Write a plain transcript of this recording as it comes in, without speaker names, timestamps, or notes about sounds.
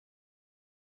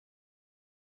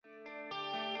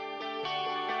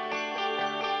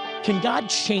Can God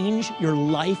change your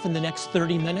life in the next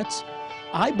 30 minutes?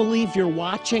 I believe you're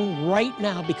watching right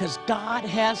now because God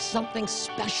has something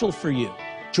special for you.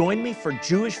 Join me for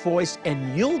Jewish Voice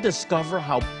and you'll discover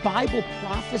how Bible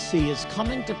prophecy is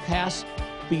coming to pass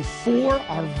before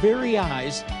our very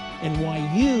eyes and why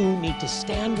you need to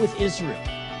stand with Israel.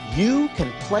 You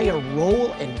can play a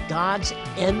role in God's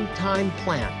end-time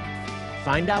plan.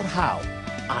 Find out how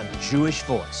on Jewish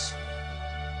Voice.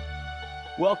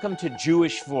 Welcome to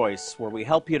Jewish Voice, where we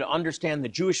help you to understand the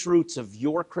Jewish roots of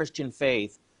your Christian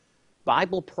faith,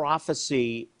 Bible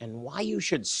prophecy, and why you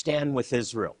should stand with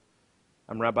Israel.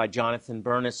 I'm Rabbi Jonathan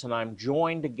and I'm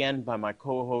joined again by my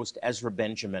co-host Ezra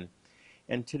Benjamin.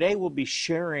 And today we'll be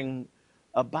sharing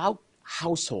about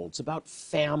households, about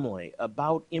family,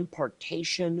 about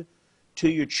impartation to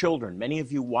your children. Many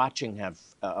of you watching have,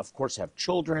 of course, have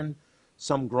children,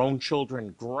 some grown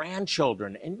children,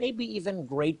 grandchildren, and maybe even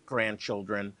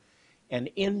great-grandchildren, and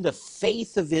in the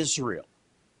faith of Israel,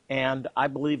 and I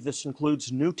believe this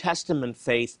includes New Testament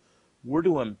faith, we're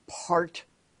to impart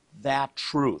that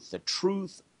truth, the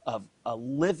truth of a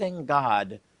living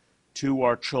God to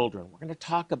our children. We're going to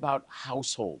talk about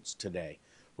households today.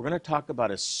 We're going to talk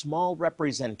about a small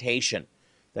representation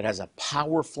that has a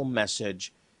powerful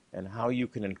message and how you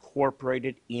can incorporate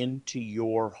it into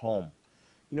your home.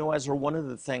 You know, Ezra, one of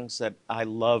the things that I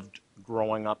loved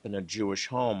growing up in a Jewish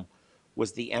home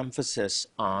was the emphasis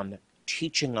on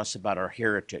teaching us about our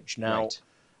heritage. Now, right.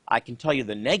 I can tell you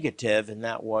the negative, and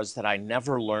that was that I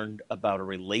never learned about a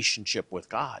relationship with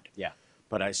God. Yeah.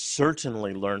 But I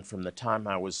certainly learned from the time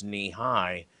I was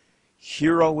knee-high,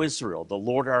 Hear, O Israel, the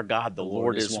Lord our God, the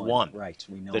Lord is one. Right,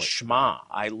 we know the Shema.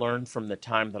 I learned from the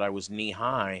time that I was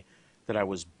knee-high that I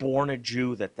was born a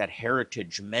Jew, that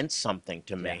heritage meant something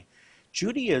to me. Yeah.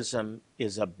 Judaism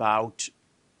is about,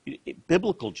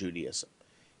 biblical Judaism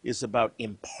is about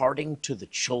imparting to the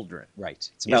children.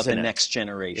 Right. It's about the next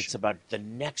generation. It's about the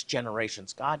next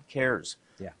generations. God cares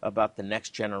about the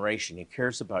next generation. He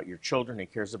cares about your children. He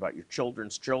cares about your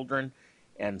children's children,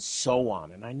 and so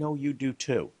on. And I know you do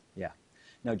too. Yeah.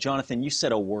 Now, Jonathan, you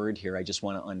said a word here I just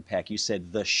want to unpack. You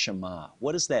said the Shema.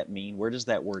 What does that mean? Where does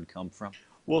that word come from?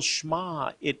 Well,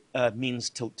 Shema, it means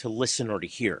to listen or to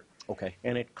hear. Okay.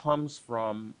 And it comes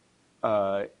from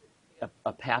a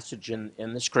passage in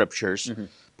the Scriptures,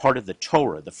 part of the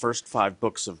Torah, the first 5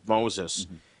 books of Moses.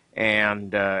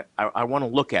 And I want to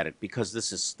look at it because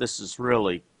this is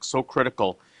really so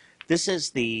critical. This is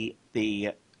the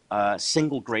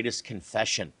single greatest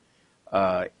confession,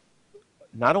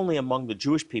 not only among the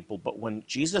Jewish people, but when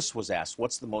Jesus was asked,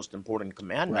 what's the most important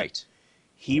commandment? Right.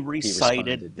 He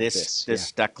recited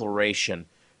this declaration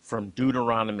from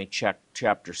Deuteronomy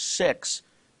chapter 6,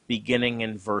 beginning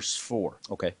in verse 4.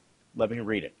 Okay. Let me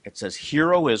read it. It says,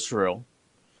 Hear, O Israel,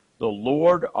 the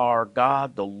Lord our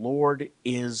God, the Lord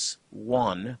is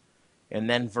one. And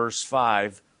then verse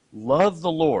 5, love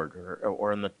the Lord,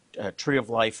 or in the Tree of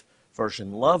Life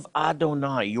version, love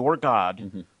Adonai, your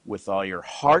God, with all your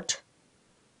heart,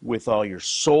 with all your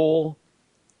soul,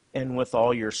 and with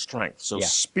all your strength. So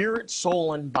spirit,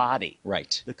 soul, and body.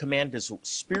 Right. The command is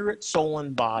spirit, soul,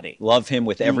 and body. Love him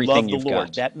with everything you've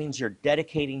got. That means you're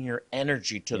dedicating your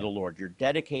energy to the Lord. You're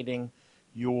dedicating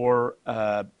your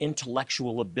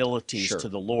intellectual abilities to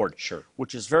the Lord,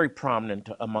 which is very prominent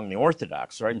among the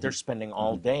Orthodox, right? They're spending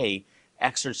all day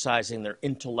exercising their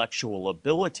intellectual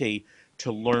ability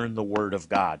to learn the Word of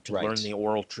God, to learn the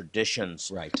oral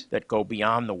traditions that go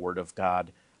beyond the Word of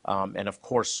God. And of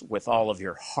course, with all of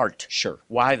your heart. Sure.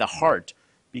 Why the heart?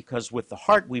 Because with the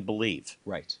heart we believe.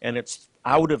 Right. And it's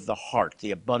out of the heart, the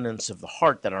abundance of the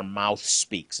heart, that our mouth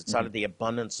speaks. It's out of the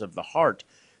abundance of the heart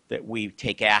that we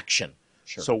take action.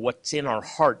 Sure. So what's in our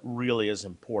heart really is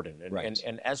important.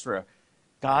 And Ezra,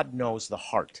 God knows the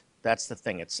heart. That's the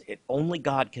thing. Only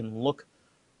God can look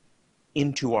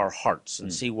into our hearts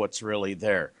and see what's really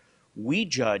there. We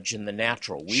judge in the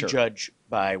natural. We judge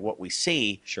by what we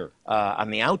see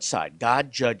on the outside.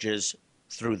 God judges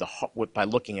through by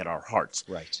looking at our hearts.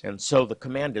 Right. And so the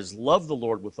command is love the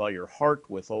Lord with all your heart,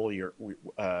 with all your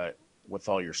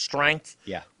strength,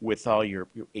 with all your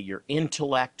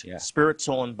intellect, spirit,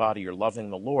 soul, and body. You're loving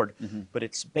the Lord. But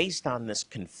it's based on this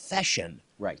confession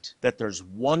that there's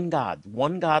one God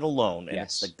alone, and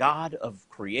it's the God of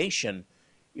creation.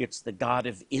 It's the God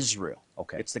of Israel.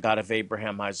 Okay. It's the God of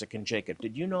Abraham, Isaac, and Jacob.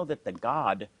 Did you know that the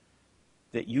God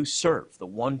that you serve, the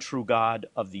one true God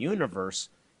of the universe,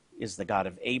 is the God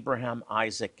of Abraham,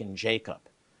 Isaac, and Jacob?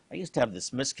 I used to have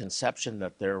this misconception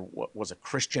that there was a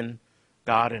Christian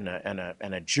God and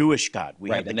a Jewish God.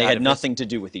 And they had nothing to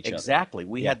do with each other. Exactly.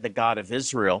 We had the God of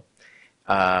Israel,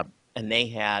 and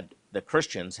the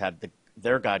Christians had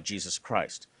their God, Jesus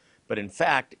Christ. But in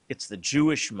fact, it's the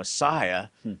Jewish Messiah,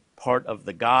 part of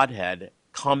the Godhead,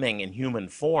 coming in human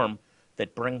form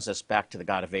that brings us back to the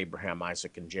God of Abraham,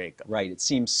 Isaac, and Jacob. Right. It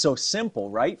seems so simple,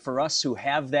 right? For us who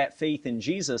have that faith in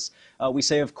Jesus, we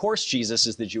say, of course, Jesus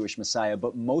is the Jewish Messiah,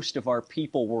 but most of our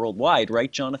people worldwide, right,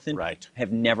 Jonathan? Right.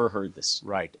 Have never heard this.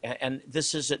 Right. And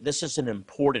this is an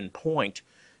important point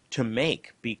to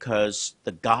make, because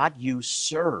the God you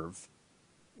serve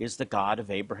is the God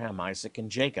of Abraham, Isaac, and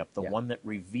Jacob, the one that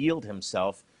revealed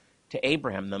himself to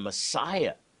Abraham. The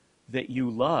Messiah that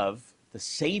you love, the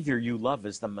Savior you love,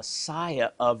 is the Messiah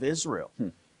of Israel.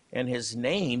 And his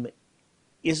name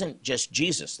isn't just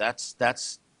Jesus. That's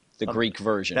the Greek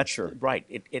version. That's right.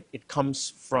 It comes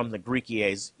from the Greek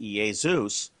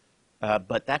Jesus,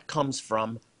 but that comes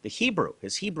from the Hebrew,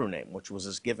 his Hebrew name, which was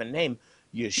his given name,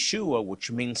 Yeshua, which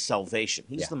means salvation.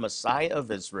 He's the Messiah of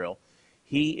Israel.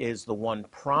 He is the one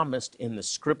promised in the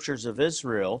scriptures of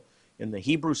Israel, in the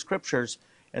Hebrew scriptures,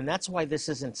 and that's why this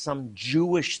isn't some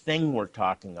Jewish thing we're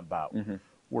talking about.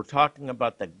 We're talking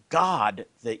about the God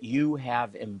that you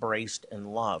have embraced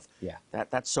and loved. Yeah.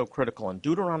 That's so critical. And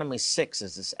Deuteronomy 6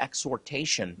 is this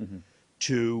exhortation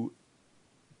to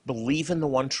believe in the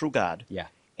one true God. Yeah.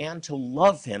 And to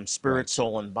love him, spirit,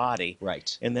 soul, and body.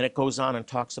 Right. And then it goes on and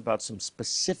talks about some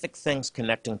specific things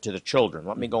connecting to the children.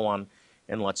 Let me go on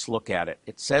and let's look at it.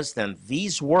 It says then,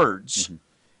 these words,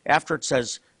 after it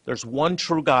says, there's one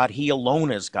true God, he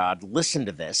alone is God. Listen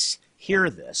to this, hear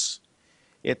this.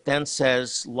 It then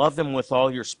says, love him with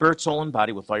all your spirit, soul, and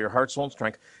body, with all your heart, soul, and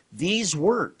strength. These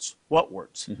words, what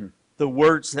words? The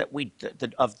words that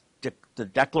the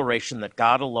declaration that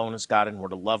God alone is God and we're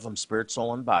to love him, spirit,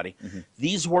 soul, and body.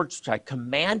 These words which I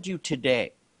command you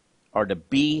today are to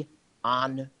be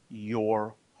on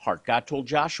your heart. God told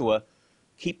Joshua,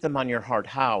 keep them on your heart.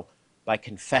 How? By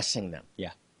confessing them. Yeah.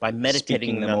 By meditating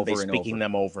Speaking them them, over by and speaking over.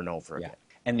 them over and over again.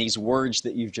 And these words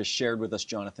that you've just shared with us,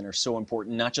 Jonathan, are so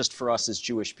important, not just for us as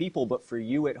Jewish people, but for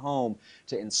you at home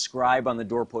to inscribe on the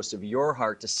doorpost of your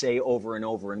heart to say over and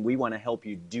over. And we want to help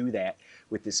you do that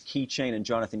with this keychain. And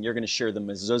Jonathan, you're going to share the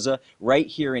Mezuzah right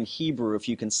here in Hebrew. If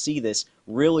you can see this,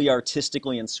 really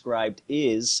artistically inscribed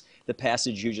is the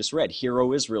passage you just read. Hear,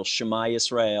 O Israel, Shema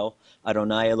Yisrael,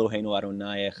 Adonai Eloheinu,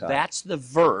 Adonai Echad. That's the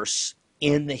verse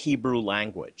in the Hebrew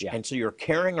language. And so you're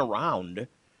carrying around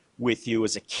with you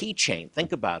as a keychain.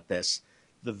 Think about this.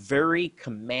 The very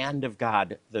command of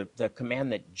God, the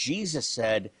command that Jesus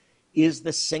said is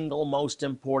the single most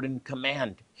important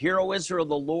command. Hear, O Israel,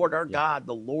 the Lord our God,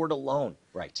 the Lord alone.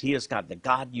 Right. He is God, the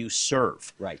God you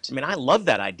serve. Right. I mean, I love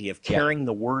that idea of carrying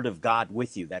the Word of God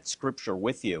with you, that Scripture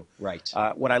with you. Right.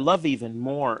 What I love even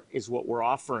more is what we're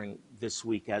offering this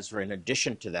week, Ezra, in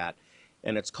addition to that,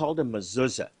 and it's called a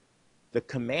Mezuzah. The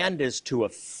command is to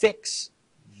affix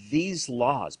these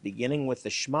laws, beginning with the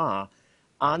Shema,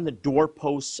 on the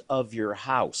doorposts of your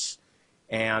house.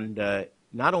 And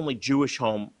not only Jewish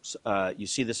homes, you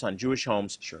see this on Jewish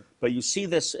homes, but you see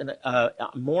this in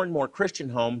more and more Christian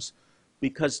homes,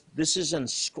 because this is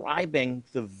inscribing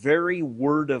the very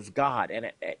Word of God.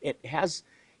 And it has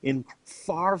in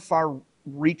far, far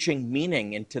reaching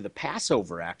meaning into the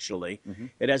Passover, actually.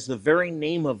 It has the very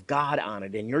name of God on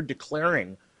it, and you're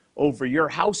declaring over your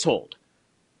household,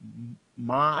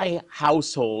 my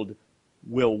household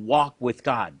will walk with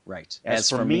God. Right. As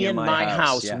for me and my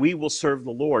house, we will serve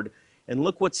the Lord. And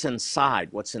look what's inside.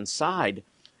 What's inside,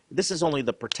 this is only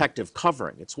the protective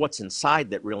covering. It's what's inside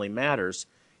that really matters.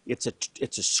 It's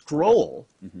a scroll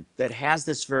that has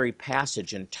this very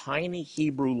passage in tiny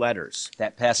Hebrew letters.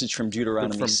 That passage from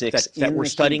Deuteronomy 6 that we're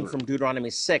studying from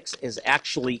Deuteronomy 6 is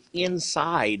actually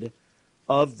inside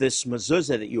of this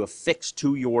mezuzah that you affix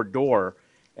to your door.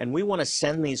 And we want to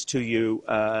send these to you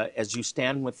as you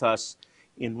stand with us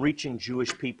in reaching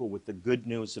Jewish people with the good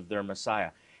news of their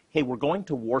Messiah. Hey, we're going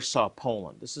to Warsaw,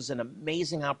 Poland. This is an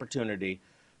amazing opportunity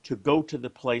to go to the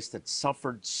place that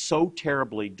suffered so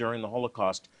terribly during the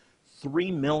Holocaust.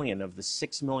 3 million of the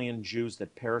 6 million Jews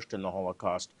that perished in the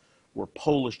Holocaust were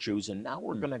Polish Jews. And now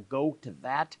we're going to go to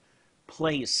that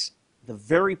place, the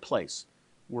very place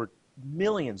where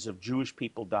millions of Jewish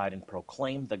people died, and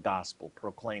proclaim the gospel,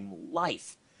 proclaim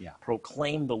life,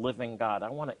 proclaim the living God. I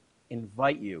want to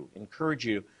invite you, encourage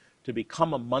you to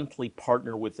become a monthly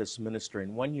partner with this ministry.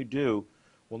 And when you do,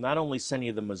 we'll not only send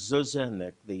you the Mezuzah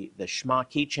and the Shema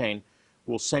keychain,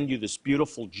 we'll send you this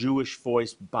beautiful Jewish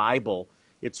Voice Bible.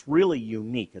 It's really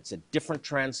unique. It's a different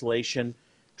translation,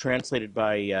 translated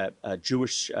by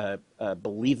Jewish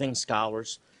believing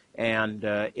scholars. And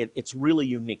it's really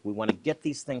unique. We want to get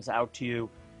these things out to you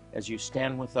as you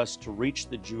stand with us to reach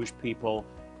the Jewish people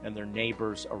and their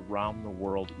neighbors around the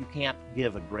world. You can't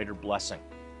give a greater blessing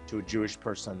to a Jewish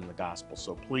person in the gospel.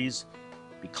 So please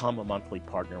become a monthly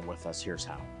partner with us. Here's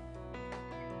how.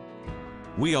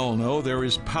 We all know there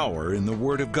is power in the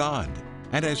Word of God.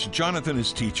 And as Jonathan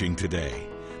is teaching today,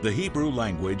 the Hebrew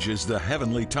language is the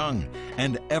heavenly tongue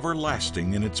and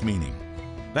everlasting in its meaning.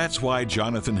 That's why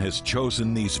Jonathan has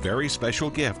chosen these very special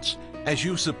gifts as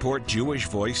you support Jewish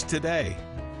Voice today.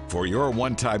 For your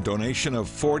one-time donation of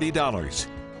 $40,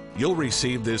 you'll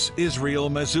receive this Israel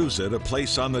Mezuzah to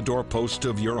place on the doorpost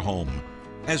of your home.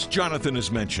 As Jonathan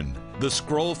has mentioned, the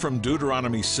scroll from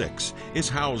Deuteronomy 6 is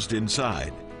housed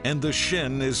inside, and the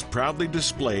shin is proudly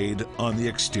displayed on the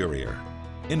exterior.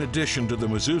 In addition to the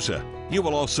mezuzah, you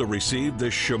will also receive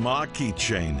the Shema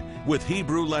keychain with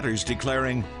Hebrew letters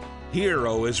declaring, "Hear,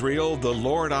 O Israel, the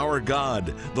Lord our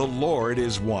God, the Lord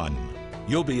is one."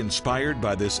 You'll be inspired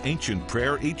by this ancient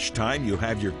prayer each time you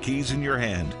have your keys in your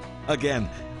hand. Again,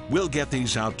 we'll get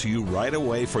these out to you right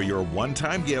away for your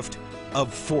one-time gift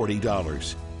of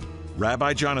 $40.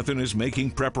 Rabbi Jonathan is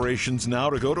making preparations now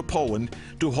to go to Poland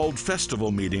to hold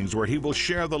festival meetings where he will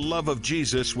share the love of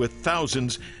Jesus with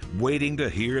thousands waiting to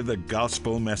hear the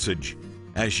gospel message.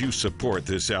 As you support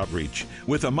this outreach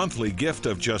with a monthly gift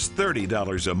of just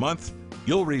 $30 a month,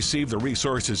 you'll receive the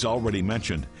resources already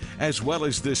mentioned, as well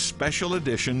as this special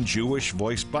edition Jewish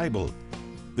Voice Bible.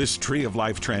 This Tree of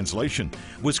Life translation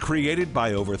was created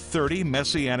by over 30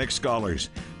 Messianic scholars,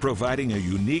 providing a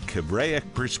unique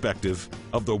Hebraic perspective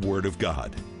of the Word of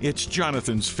God. It's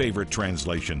Jonathan's favorite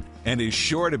translation and is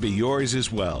sure to be yours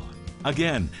as well.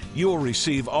 Again, you will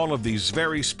receive all of these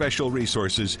very special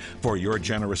resources for your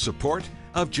generous support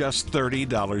of just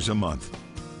 $30 a month.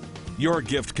 Your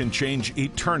gift can change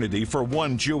eternity for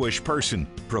one Jewish person,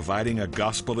 providing a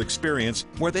gospel experience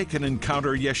where they can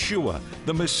encounter Yeshua,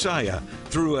 the Messiah,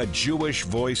 through a Jewish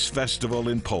Voice festival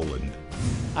in Poland.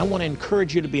 I want to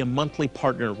encourage you to be a monthly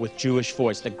partner with Jewish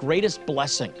Voice. The greatest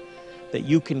blessing that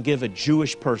you can give a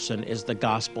Jewish person is the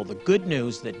gospel, the good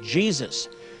news that Jesus,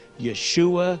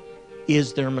 Yeshua,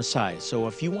 is their Messiah. So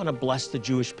if you want to bless the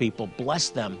Jewish people, bless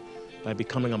them by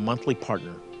becoming a monthly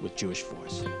partner with Jewish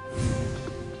Voice.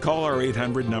 Call our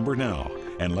 800 number now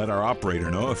and let our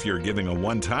operator know if you're giving a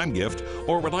one-time gift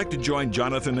or would like to join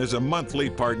Jonathan as a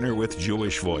monthly partner with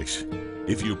Jewish Voice.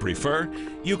 If you prefer,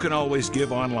 you can always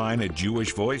give online at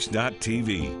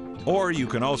jewishvoice.tv, or you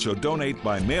can also donate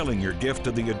by mailing your gift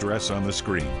to the address on the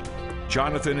screen.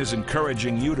 Jonathan is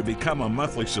encouraging you to become a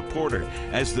monthly supporter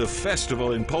as the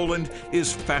festival in Poland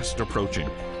is fast approaching,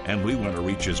 and we want to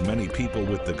reach as many people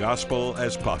with the gospel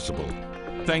as possible.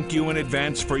 Thank you in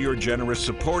advance for your generous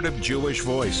support of Jewish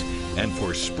Voice and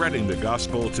for spreading the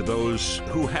gospel to those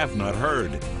who have not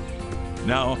heard.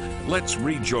 Now, let's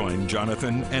rejoin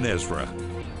Jonathan and Ezra.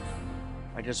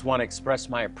 I just want to express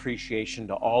my appreciation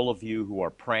to all of you who are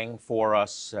praying for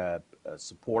us,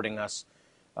 supporting us,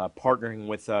 partnering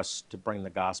with us to bring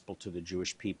the gospel to the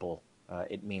Jewish people.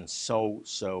 It means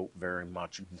so very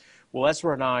much. Well,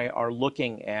 Ezra and I are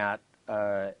looking at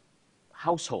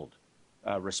household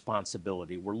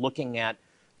responsibility. We're looking at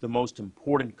the most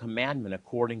important commandment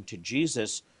according to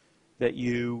Jesus, that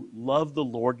you love the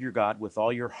Lord your God with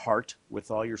all your heart,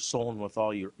 with all your soul, and with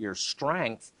all your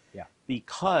strength,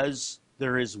 because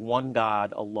there is one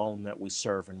God alone that we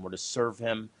serve, and we're to serve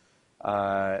him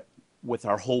with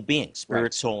our whole being,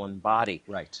 spirit, soul, and body.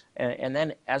 Right. And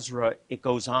then Ezra, it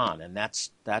goes on, and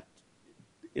that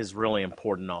is really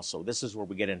important also. This is where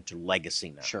we get into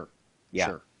legacy now. Sure. Yeah.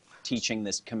 Sure. Teaching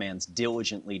this commands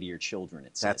diligently to your children,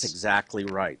 it says. That's exactly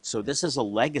right. So this is a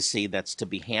legacy that's to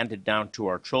be handed down to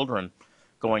our children,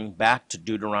 going back to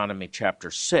Deuteronomy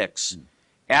chapter 6.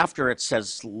 After it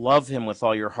says, love him with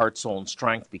all your heart, soul, and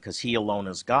strength, because he alone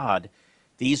is God,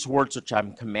 these words which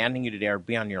I'm commanding you today are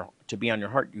to be on your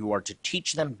heart. You are to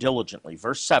teach them diligently.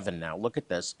 Verse 7 now, look at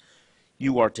this.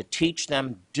 You are to teach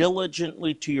them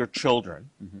diligently to your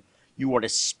children. You are to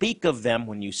speak of them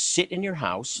when you sit in your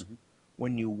house,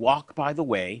 when you walk by the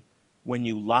way, when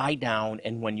you lie down,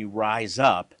 and when you rise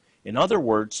up. In other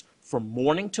words, from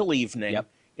morning till evening,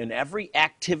 in every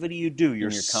activity you do,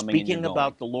 you're speaking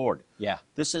about the Lord. Yeah.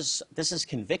 This is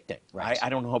convicting. Right. I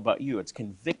don't know about you. It's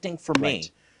convicting for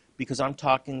me, because I'm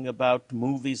talking about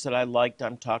movies that I liked.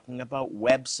 I'm talking about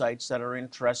websites that are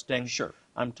interesting. Sure.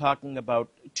 I'm talking about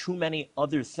too many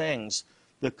other things.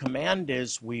 The command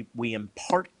is we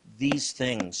impart these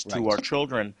things to our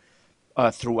children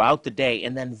throughout the day.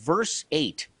 And then verse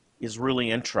 8 is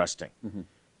really interesting.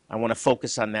 I want to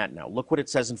focus on that now. Look what it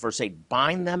says in verse 8.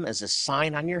 Bind them as a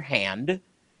sign on your hand,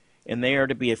 and they are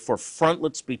to be for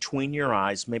frontlets between your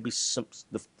eyes. Maybe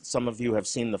some of you have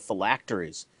seen the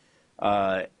phylacteries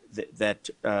that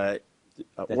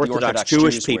that Orthodox the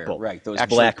Jewish Jews people wear, right? Those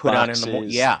actually black put boxes, on in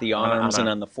the the arms and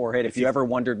on the forehead. If you you ever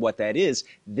wondered what that is,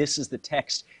 this is the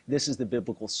text. This is the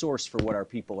biblical source for what our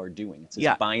people are doing. It says,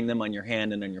 Yeah. bind them on your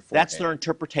hand and on your forehead. That's their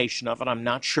interpretation of it. I'm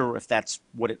not sure if that's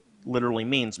what it literally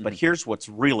means, but here's what's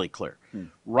really clear.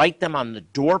 Write them on the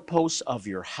doorposts of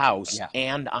your house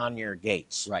and on your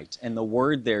gates. Right. And the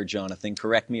word there, Jonathan,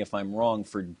 correct me if I'm wrong,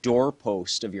 for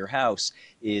doorpost of your house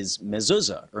is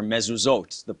mezuzah, or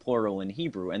mezuzot, the plural in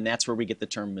Hebrew, and that's where we get the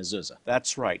term mezuzah.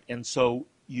 That's right. And so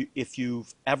if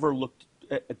you've ever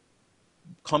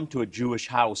come to a Jewish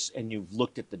house and you've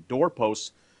looked at the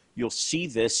doorposts, you'll see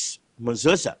this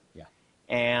mezuzah. Yeah.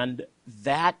 And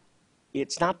that,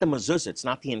 it's not the mezuzah, it's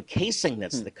not the encasing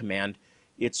that's the command,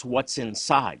 it's what's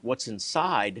inside. What's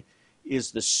inside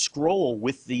is the scroll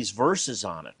with these verses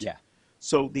on it. Yeah.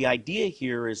 So the idea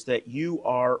here is that you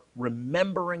are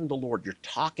remembering the Lord. You're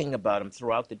talking about him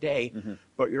throughout the day,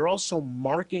 but you're also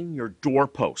marking your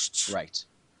doorposts Right.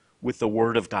 with the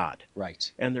Word of God.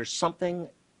 Right. And there's something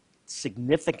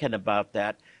significant about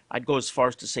that. I'd go as far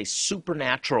as to say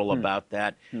supernatural about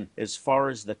that, as far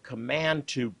as the command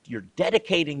to, you're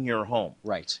dedicating your home.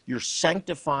 Right. You're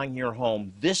sanctifying your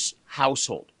home, this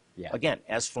household. Yeah. Again,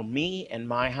 as for me and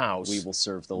my house, We will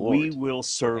serve the Lord. we will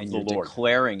serve And the you're Lord.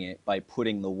 declaring it by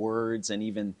putting the words and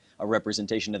even a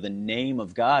representation of the name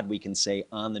of God, we can say,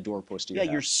 on the doorpost of your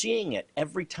house. You're seeing it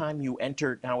every time you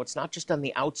enter. Now, it's not just on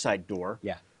the outside door.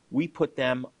 Yeah. We put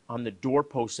them on the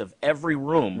doorposts of every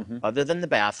room other than the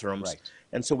bathrooms. Right.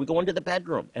 And so we go into the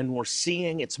bedroom and we're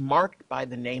seeing it's marked by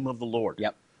the name of the Lord.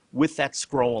 Yep. With that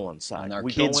scroll inside. And our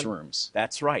We go kids' in- rooms.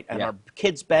 That's right. And Yeah. our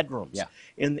kids' bedrooms. Yeah.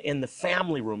 In the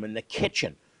family room, in the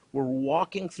kitchen. We're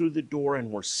walking through the door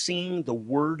and we're seeing the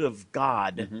Word of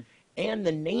God and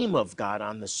the name of God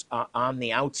on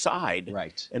the outside.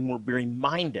 Right. And we're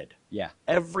reminded. Yeah.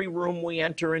 Every room we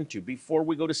enter into, before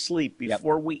we go to sleep,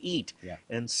 before we eat, Yeah.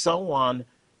 and so on,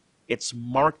 it's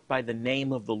marked by the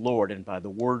name of the Lord and by the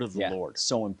word of the Yeah, Lord.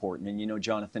 so important. And you know,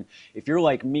 Jonathan, if you're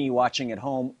like me watching at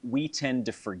home, we tend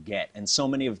to forget. And so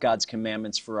many of God's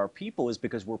commandments for our people is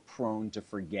because we're prone to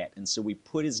forget. And so we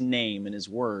put his name and his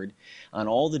word on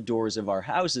all the doors of our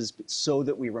houses so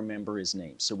that we remember his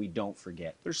name, so we don't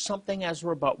forget. There's something,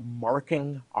 Ezra, about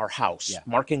marking our house,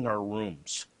 marking our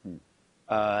rooms,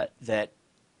 that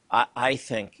I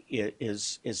think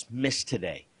is missed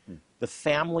today. The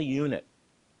family unit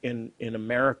in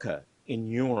America, in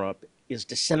Europe, is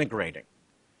disintegrating.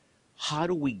 How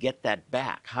do we get that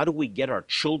back? How do we get our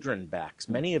children back?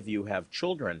 Many of you have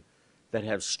children that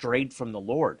have strayed from the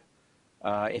Lord.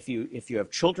 If you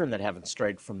have children that haven't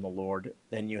strayed from the Lord,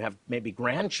 then you have maybe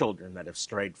grandchildren that have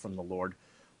strayed from the Lord.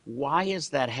 Why is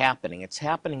that happening? It's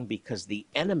happening because the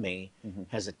enemy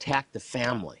has attacked the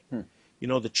family. You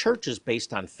know, the church is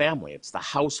based on family. It's the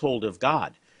household of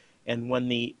God. And when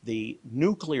the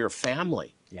nuclear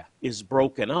family is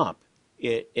broken up,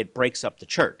 it breaks up the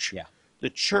church. Yeah. The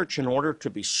church, in order to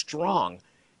be strong,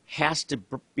 has to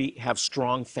have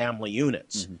strong family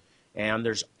units. And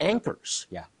there's anchors.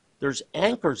 Yeah. There's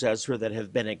anchors, Ezra, that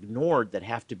have been ignored that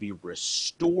have to be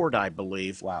restored, I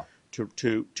believe, Wow.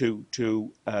 to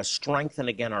strengthen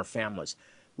again our families.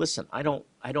 Listen, I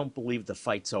don't believe the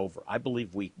fight's over. I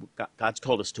believe God's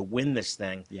called us to win this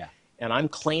thing. Yeah. And I'm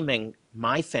claiming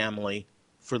my family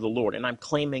for the Lord, and I'm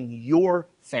claiming your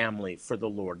family for the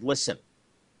Lord. Listen,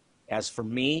 as for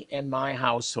me and my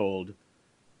household,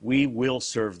 we will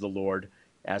serve the Lord.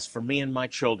 As for me and my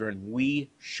children, we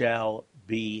shall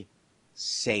be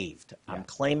saved. Yeah. I'm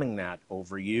claiming that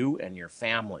over you and your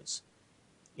families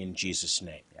in Jesus'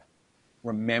 name. Yeah.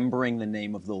 Remembering the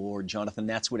name of the Lord, Jonathan,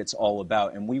 that's what it's all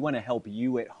about. And we want to help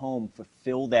you at home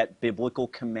fulfill that biblical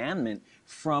commandment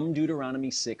from Deuteronomy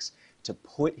 6 to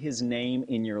put his name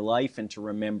in your life and to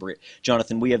remember it.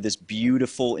 Jonathan, we have this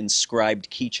beautiful inscribed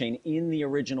keychain in the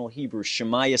original Hebrew,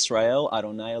 Shema Yisrael,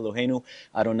 Adonai Eloheinu,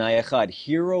 Adonai Echad.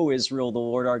 Hear, O Israel, the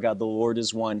Lord our God, the Lord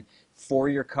is one, for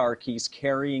your car keys,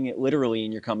 carrying it literally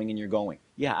in your coming and your going.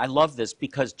 Yeah, I love this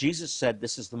because Jesus said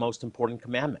this is the most important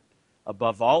commandment.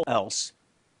 Above all else,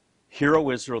 hear,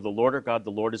 O Israel, the Lord our God, the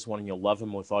Lord is one, and you'll love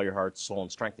him with all your heart, soul,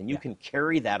 and strength. And you can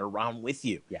carry that around with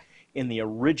you. Yeah. In the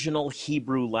original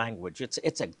Hebrew language.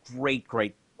 It's a great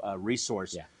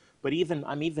resource. Yeah. But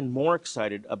I'm even more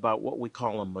excited about what we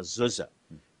call a mezuzah.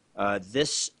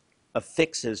 This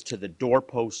affixes to the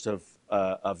doorpost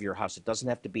of your house. It doesn't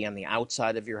have to be on the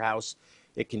outside of your house.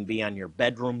 It can be on your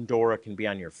bedroom door. It can be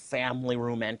on your family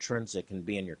room entrance. It can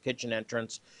be in your kitchen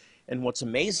entrance. And what's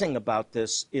amazing about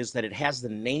this is that it has the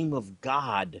name of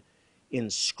God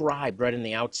inscribed right on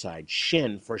the outside.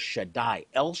 Shin for Shaddai.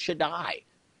 El Shaddai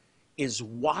is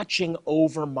watching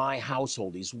over my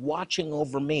household. He's watching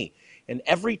over me. And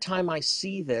every time I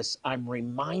see this, I'm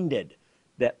reminded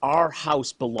that our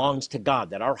house belongs to God,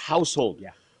 that our household,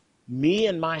 me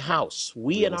and my house,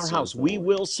 we in our house, we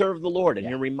will serve the Lord. And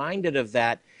you're reminded of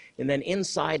that. And then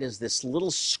inside is this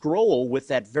little scroll with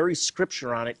that very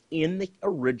scripture on it in the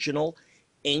original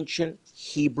ancient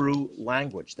Hebrew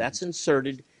language. That's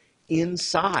inserted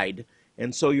inside.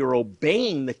 And so you're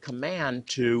obeying the command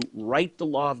to write the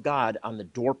law of God on the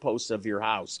doorposts of your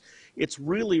house. It's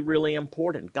really, really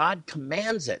important. God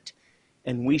commands it,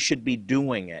 and we should be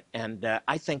doing it. And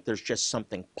I think there's just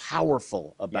something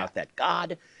powerful about that.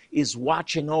 God is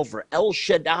watching over. El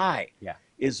Shaddai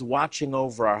is watching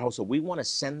over our household. We want to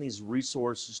send these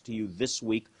resources to you this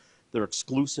week. They're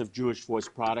exclusive Jewish Voice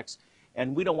products,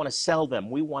 and we don't want to sell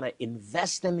them. We want to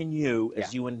invest them in you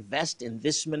as you invest in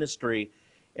this ministry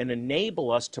and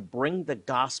enable us to bring the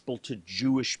gospel to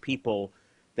Jewish people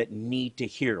that need to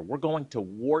hear. We're going to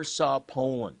Warsaw,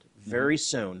 Poland very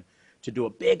soon to do a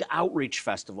big outreach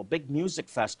festival, big music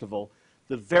festival,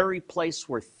 the very place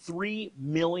where 3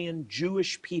 million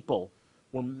Jewish people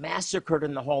were massacred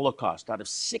in the Holocaust. Out of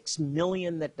 6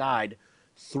 million that died,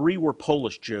 3 were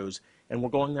Polish Jews. And we're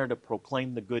going there to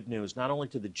proclaim the good news, not only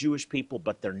to the Jewish people,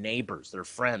 but their neighbors, their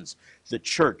friends, the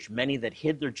church, many that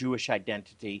hid their Jewish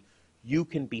identity. You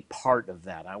can be part of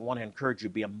that. I want to encourage you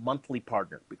to be a monthly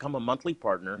partner. Become a monthly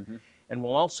partner. And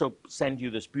we'll also send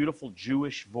you this beautiful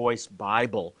Jewish Voice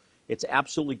Bible. It's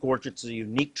absolutely gorgeous. It's a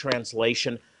unique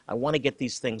translation. I want to get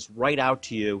these things right out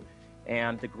to you.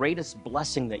 And the greatest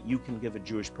blessing that you can give a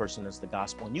Jewish person is the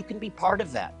gospel. And you can be part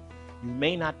of that. You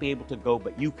may not be able to go,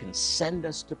 but you can send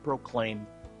us to proclaim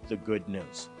the good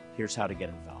news. Here's how to get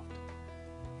involved.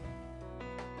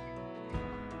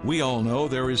 We all know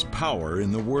there is power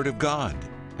in the Word of God.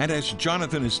 And as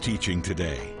Jonathan is teaching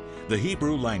today, the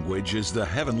Hebrew language is the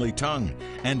heavenly tongue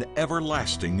and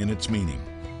everlasting in its meaning.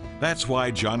 That's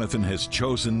why Jonathan has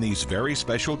chosen these very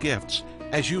special gifts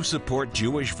as you support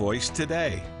Jewish Voice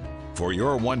today. For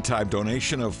your one-time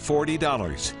donation of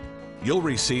 $40, you'll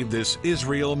receive this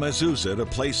Israel Mezuzah to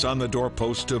place on the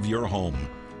doorpost of your home.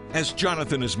 As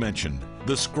Jonathan has mentioned,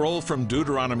 the scroll from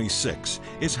Deuteronomy 6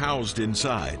 is housed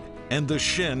inside, and the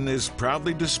shin is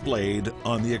proudly displayed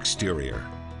on the exterior.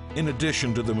 In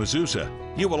addition to the Mezuzah,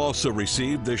 you will also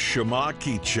receive the Shema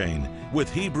keychain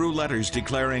with Hebrew letters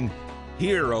declaring,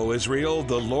 "Hear, O Israel,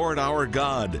 the Lord our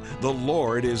God, the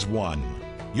Lord is one."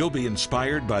 You'll be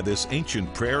inspired by this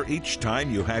ancient prayer each time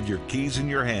you have your keys in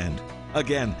your hand.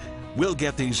 Again, we'll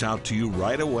get these out to you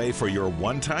right away for your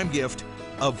one-time gift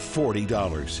of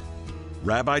 $40.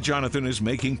 Rabbi Jonathan is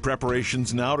making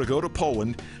preparations now to go to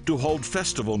Poland to hold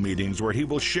festival meetings where he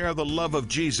will share the love of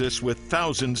Jesus with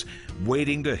thousands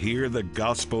waiting to hear the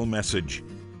gospel message.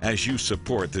 As you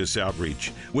support this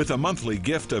outreach with a monthly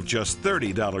gift of just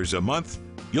 $30 a month,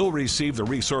 you'll receive the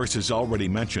resources already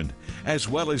mentioned, as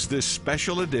well as this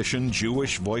special edition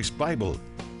Jewish Voice Bible.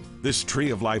 This Tree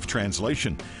of Life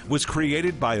translation was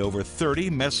created by over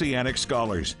 30 Messianic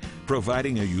scholars,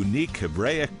 providing a unique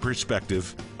Hebraic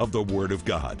perspective of the Word of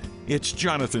God. It's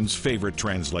Jonathan's favorite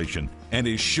translation and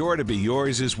is sure to be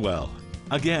yours as well.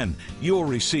 Again, you'll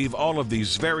receive all of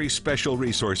these very special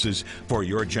resources for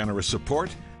your generous support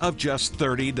of just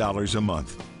 $30 a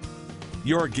month.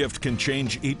 Your gift can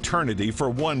change eternity for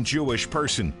one Jewish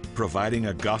person, providing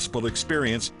a gospel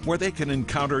experience where they can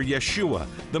encounter Yeshua,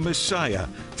 the Messiah,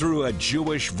 through a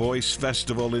Jewish Voice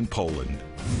festival in Poland.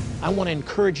 I want to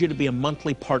encourage you to be a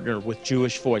monthly partner with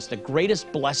Jewish Voice. The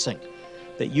greatest blessing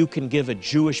that you can give a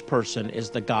Jewish person is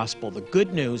the gospel, the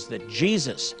good news that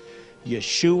Jesus,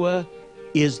 Yeshua,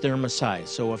 is their Messiah.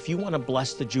 So if you want to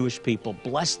bless the Jewish people,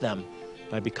 bless them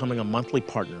by becoming a monthly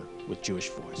partner with Jewish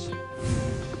Voice.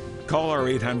 Call our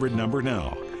 800 number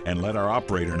now and let our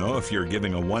operator know if you're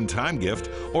giving a one-time gift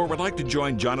or would like to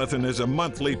join Jonathan as a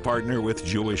monthly partner with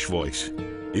Jewish Voice.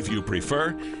 If you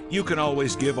prefer, you can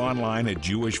always give online at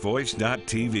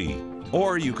jewishvoice.tv,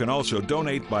 or you can also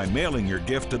donate by mailing your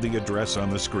gift to the address on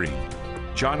the screen.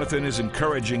 Jonathan is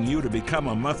encouraging you to become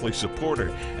a monthly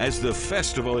supporter as the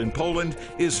festival in Poland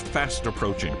is fast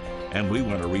approaching, and we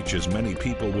want to reach as many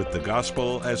people with the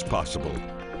gospel as possible.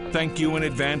 Thank you in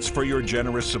advance for your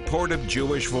generous support of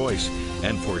Jewish Voice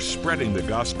and for spreading the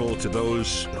gospel to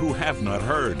those who have not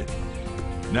heard.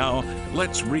 Now,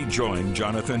 let's rejoin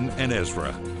Jonathan and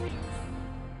Ezra.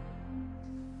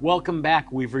 Welcome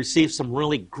back. We've received some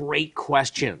really great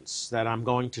questions that I'm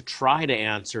going to try to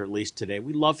answer, at least today.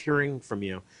 We love hearing from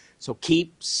you. So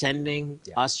keep sending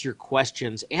us your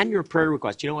questions and your prayer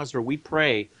requests. You know, Ezra, we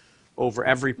pray over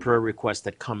every prayer request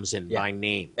that comes in by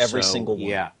name. Every single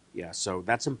one. Yeah, so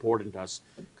that's important to us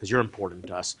because you're important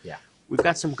to us. Yeah. We've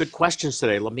got some good questions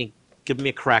today. Let me give me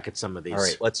a crack at some of these. All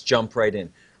right, let's jump right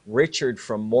in. Richard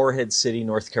from Morehead City,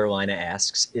 North Carolina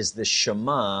asks, is the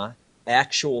Shema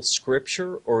actual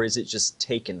scripture or is it just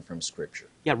taken from scripture?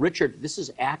 Yeah, Richard, this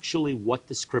is actually what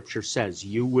the scripture says.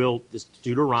 You will, this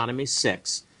Deuteronomy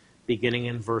 6, beginning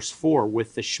in verse 4,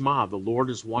 with the Shema, the Lord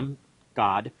is one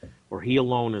God, or he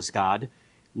alone is God.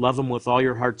 Love him with all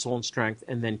your heart, soul, and strength,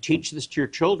 and then teach this to your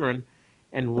children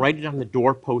and write it on the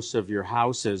doorposts of your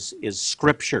houses is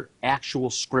scripture, actual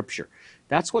scripture.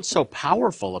 That's what's so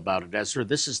powerful about it, Ezra.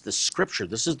 This is the scripture.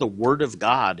 This is the word of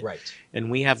God. Right. And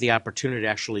we have the opportunity to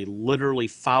actually literally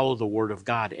follow the word of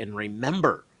God and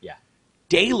remember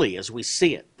daily as we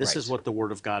see it. This is what the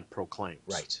word of God proclaims.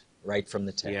 Right from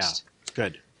the text. Yeah,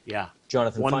 good. Yeah.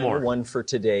 Jonathan, One final more. one for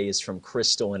today is from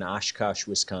Crystal in Oshkosh,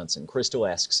 Wisconsin. Crystal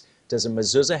asks, does a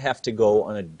mezuzah have to go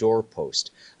on a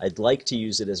doorpost? I'd like to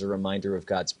use it as a reminder of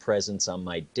God's presence on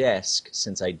my desk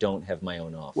since I don't have my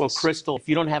own office. Well, Crystal, if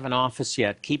you don't have an office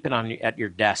yet, keep it on at your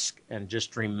desk and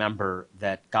just remember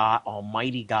that God,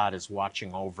 Almighty God, is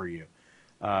watching over you.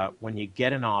 When you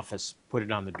get an office, put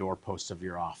it on the doorpost of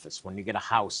your office. When you get a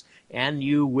house, and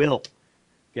you will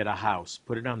get a house,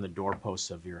 put it on the doorposts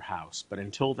of your house. But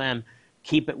until then,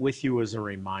 keep it with you as a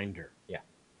reminder. Yeah.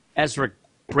 Ezra,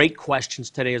 great questions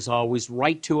today as always.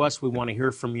 Write to us. We want to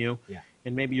hear from you. Yeah.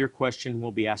 And maybe your question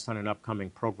will be asked on an upcoming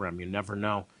program. You never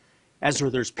know. Ezra,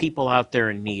 there's people out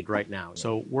there in need right now.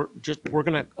 So we're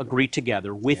going to agree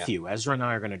together with you. Ezra and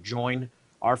I are going to join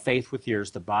our faith with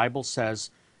yours. The Bible says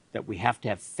that we have to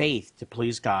have faith to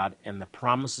please God, and the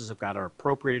promises of God are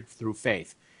appropriated through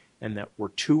faith, and that where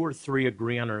 2 or 3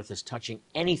 agree on earth is touching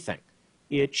anything,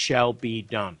 it shall be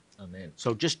done. Amen.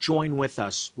 So just join with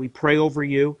us. We pray over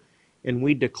you, and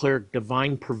we declare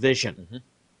divine provision.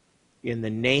 In the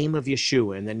name of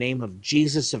Yeshua, in the name of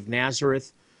Jesus of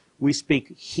Nazareth, we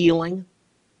speak healing.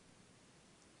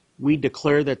 We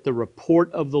declare that the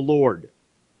report of the Lord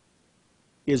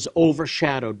is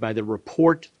overshadowed by the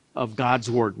report of God's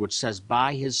word, which says,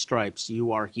 by his stripes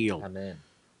you are healed. Amen.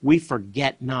 We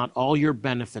forget not all your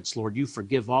benefits, Lord. You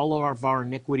forgive all of our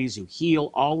iniquities. You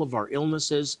heal all of our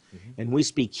illnesses. And we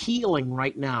speak healing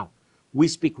right now. We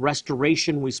speak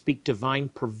restoration. We speak divine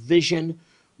provision.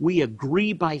 We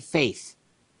agree by faith.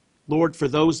 Lord, for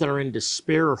those that are in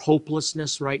despair or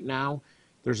hopelessness right now,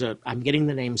 I'm getting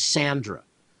the name Sandra.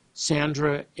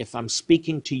 Sandra, if I'm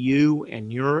speaking to you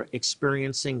and you're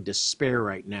experiencing despair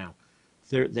right now,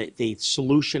 the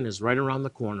solution is right around the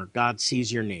corner. God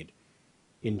sees your need.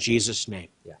 In Jesus' name.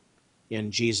 Yeah.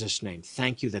 In Jesus' name.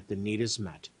 Thank you that the need is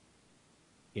met.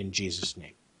 In Jesus'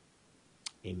 name.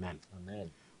 Amen.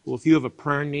 Amen. Well, if you have a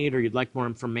prayer need or you'd like more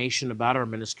information about our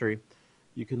ministry,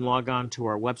 you can log on to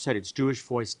our website. It's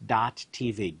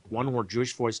jewishvoice.tv. One word,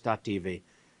 jewishvoice.tv.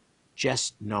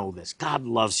 Just know this. God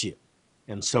loves you,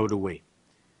 and so do we.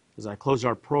 As I close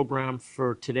our program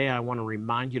for today, I want to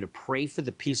remind you to pray for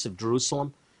the peace of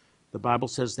Jerusalem. The Bible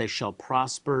says they shall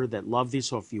prosper that love thee.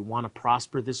 So if you want to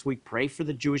prosper this week, pray for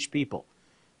the Jewish people.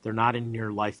 They're not in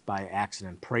your life by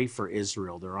accident. Pray for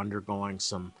Israel. They're undergoing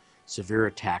some severe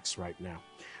attacks right now.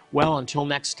 Well, until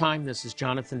next time, this is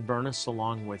Jonathan Bernis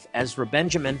along with Ezra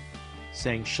Benjamin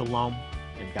saying shalom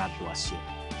and God bless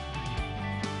you.